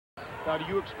Now, do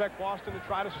you expect Boston to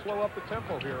try to slow up the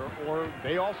tempo here, or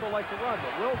they also like to run?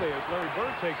 But will they, as Larry Bird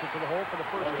takes it to the hole for the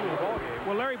first two of the ball game?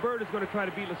 Well, Larry Bird is going to try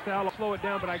to beat LaSalle, slow it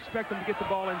down, but I expect them to get the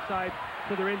ball inside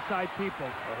to their inside people.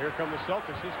 Well, here come the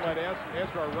Celtics. This might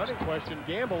answer our running question.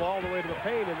 Gamble all the way to the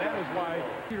paint, and that is why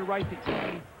You write the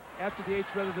E after the H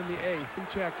rather than the A.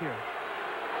 Check here.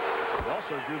 he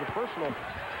also drew the personal.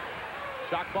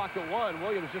 Shot clock at 1.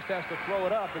 Williams just has to throw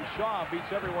it up, and Shaw beats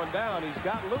everyone down. He's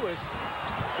got Lewis.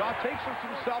 Shaw takes it to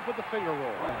himself with the finger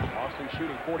roll. Boston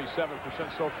shooting 47%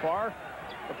 so far.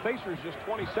 The Pacers just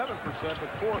 27%,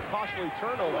 but 4 costly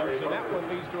turnovers, and that one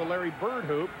leads to a Larry Bird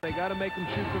hoop. They got to make him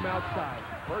shoot from outside.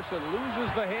 Person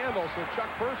loses the handle, so Chuck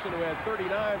Person, who had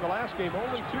 39 the last game,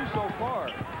 only 2 so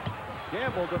far.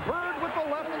 Gamble to Bird with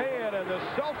the left hand, and the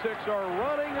Celtics are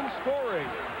running and scoring.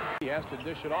 He has to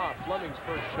dish it off. Fleming's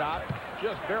first shot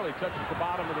just barely touches the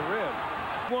bottom of the rim.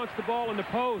 He wants the ball in the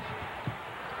post.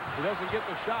 He doesn't get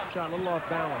the shot. Shot a little off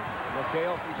balance.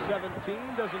 McHale from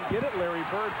 17 doesn't get it. Larry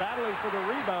Bird battling for the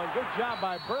rebound. Good job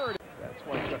by Bird. That's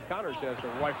why Chuck Connors has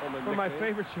the Rifleman One of my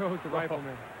nickname. favorite shows, the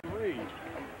Rifleman. 3.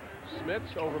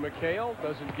 Smits over McHale,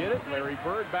 doesn't get it. Larry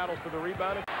Bird battles for the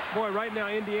rebound. Boy, right now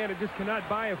Indiana just cannot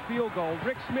buy a field goal.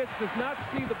 Rick Smits does not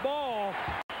see the ball.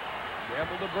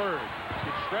 Gamble to Bird.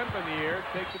 Gets Schrempf in the air,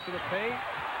 takes it to the paint.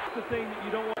 That's the thing that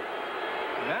you don't want.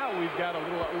 Now we've got a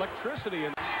little electricity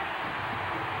in.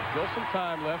 Still some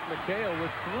time left. McHale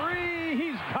with 3.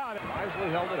 He's got it.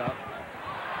 Wisely held it up.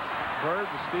 Bird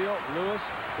the steal. Lewis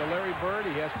to Larry Bird.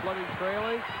 He has Fleming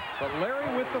trailing, but Larry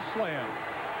with the slam.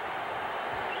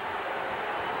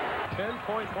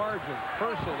 10-point margin.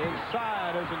 Person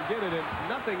inside doesn't get it, and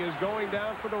nothing is going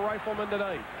down for the Rifleman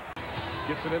tonight.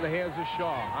 Gets it in the hands of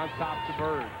Shaw. On top to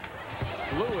Bird.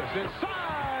 Lewis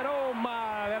inside. Oh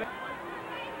my!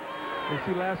 You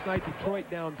see, last night Detroit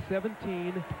down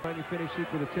 17. Finally finished it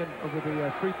with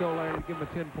a free throw line to give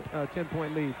him a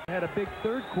 10-point lead. Had a big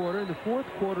third quarter. In the fourth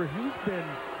quarter, he's been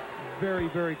very,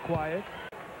 very quiet.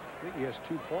 I think he has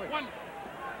 2 points.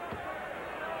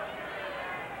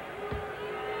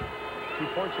 2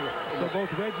 points in the. So both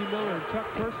Reggie Miller and Chuck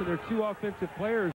Person are 2 offensive players.